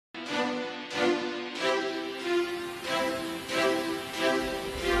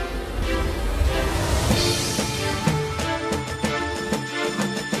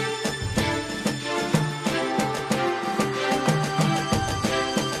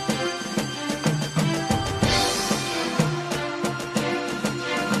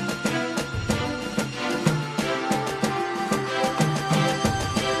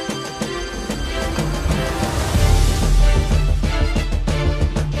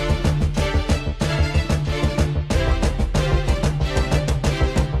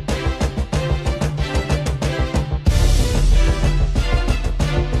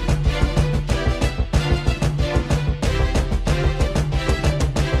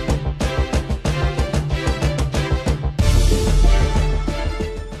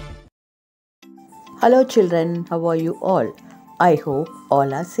Hello children, how are you all? I hope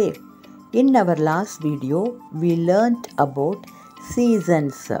all are safe. In our last video, we learnt about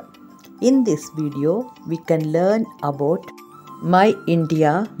seasons. In this video, we can learn about My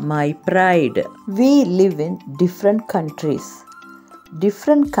India, My Pride. We live in different countries.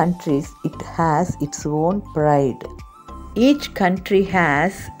 Different countries, it has its own pride. Each country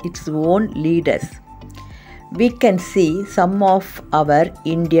has its own leaders. We can see some of our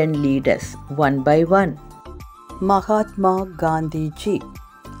Indian leaders one by one. Mahatma Gandhi ji.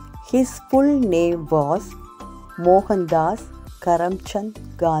 His full name was Mohandas Karamchand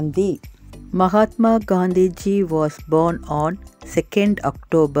Gandhi. Mahatma Gandhi ji was born on 2nd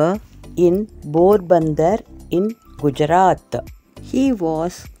October in Porbandar in Gujarat. He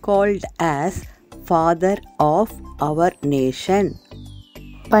was called as father of our nation.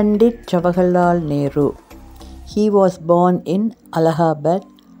 Pandit Jawaharlal Nehru. He was born in Allahabad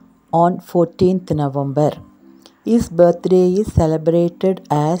on 14th November. His birthday is celebrated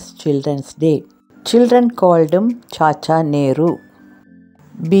as Children's Day. Children called him Chacha Nehru.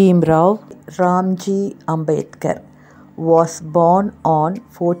 Bhimrao Ramji Ambedkar was born on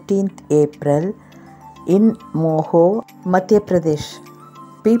 14th April in Moho, Madhya Pradesh.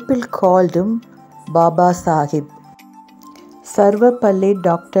 People called him Baba Sahib. Sarvapalli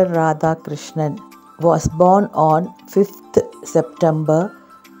Dr. Radhakrishnan was born on 5th September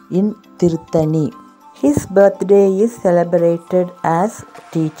in Tirthani. His birthday is celebrated as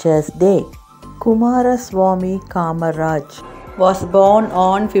Teachers' Day. Kumaraswamy Kamaraj was born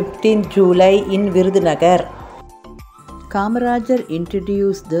on 15th July in Virudhunagar. Kamarajar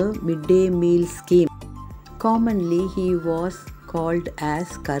introduced the midday meal scheme. Commonly, he was called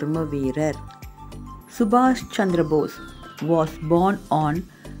as Karma Veerar. Subhash Chandra Bose was born on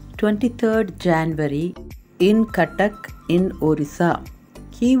 23rd January in Cuttack in Orissa.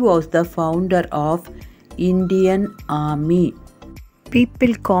 He was the founder of Indian Army.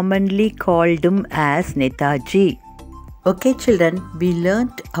 People commonly called him as Netaji. Okay children, we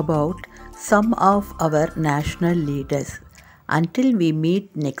learnt about some of our national leaders. Until we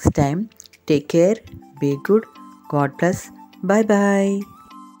meet next time, take care, be good, God bless, bye bye.